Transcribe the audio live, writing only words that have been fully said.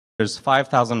There's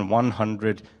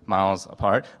 5,100 miles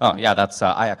apart. Oh, yeah, that's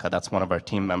Ayaka. That's one of our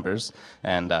team members.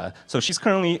 And so she's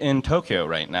currently in Tokyo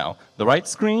right now. The right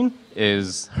screen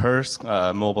is her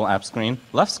mobile app screen.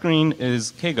 Left screen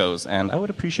is Keigo's. And I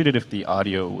would appreciate it if the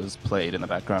audio was played in the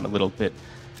background a little bit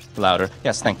louder.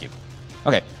 Yes, thank you.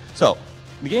 Okay, so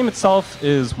the game itself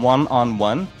is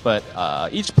one-on-one, but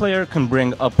each player can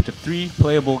bring up to 3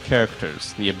 playable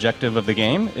characters. The objective of the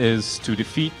game is to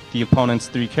defeat the opponent's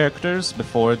 3 characters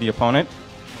before the opponent.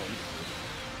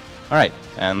 All right,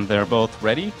 and they're both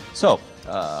ready. So,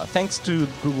 thanks to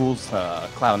Google's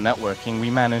cloud networking,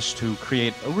 we managed to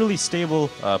create a really stable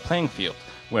playing field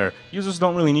where users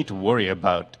don't really need to worry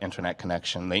about internet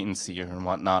connection, latency, and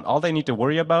whatnot. All they need to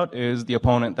worry about is the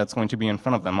opponent that's going to be in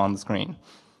front of them on the screen.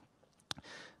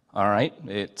 All right,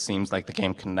 it seems like the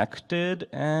game connected,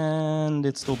 and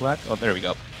it's still black. Oh, there we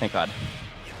go. Thank God.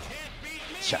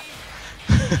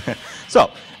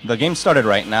 So, the game started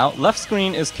right now. Left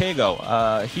screen is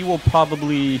Keigo. He will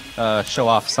probably show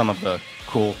off some of the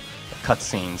cool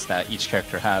cutscenes that each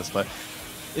character has, but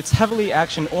it's heavily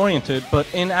action-oriented, but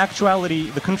in actuality,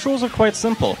 the controls are quite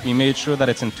simple. We made sure that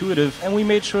it's intuitive, and we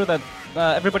made sure that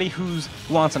everybody who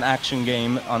wants an action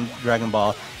game on Dragon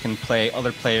Ball can play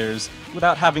other players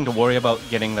without having to worry about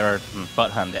getting their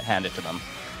butt handed to them.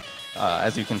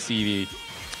 As you can see,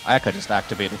 Ayaka just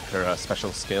activated her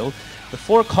special skill. The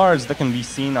 4 cards that can be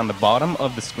seen on the bottom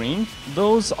of the screen,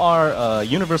 those are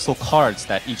universal cards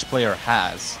that each player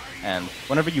has. And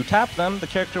whenever you tap them, the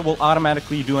character will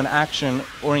automatically do an action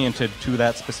oriented to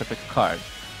that specific card.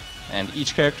 And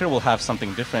each character will have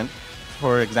something different.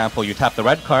 For example, you tap the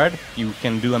red card, you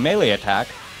can do a melee attack.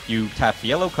 You tap the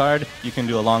yellow card, you can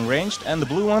do a long-ranged, and the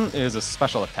blue one is a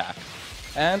special attack.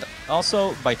 And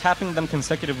also, by tapping them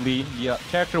consecutively, the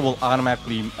character will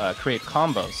automatically create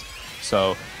combos.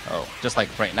 So, just like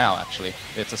right now, actually.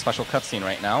 It's a special cutscene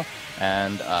right now,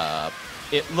 and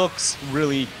it looks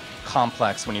really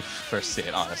complex when you first see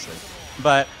it, honestly.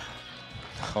 But,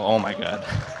 oh my god.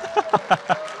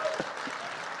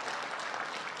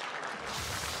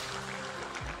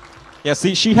 Yeah,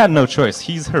 see, she had no choice.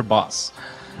 He's her boss.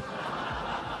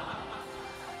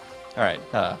 All right,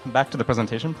 back to the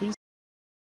presentation, please.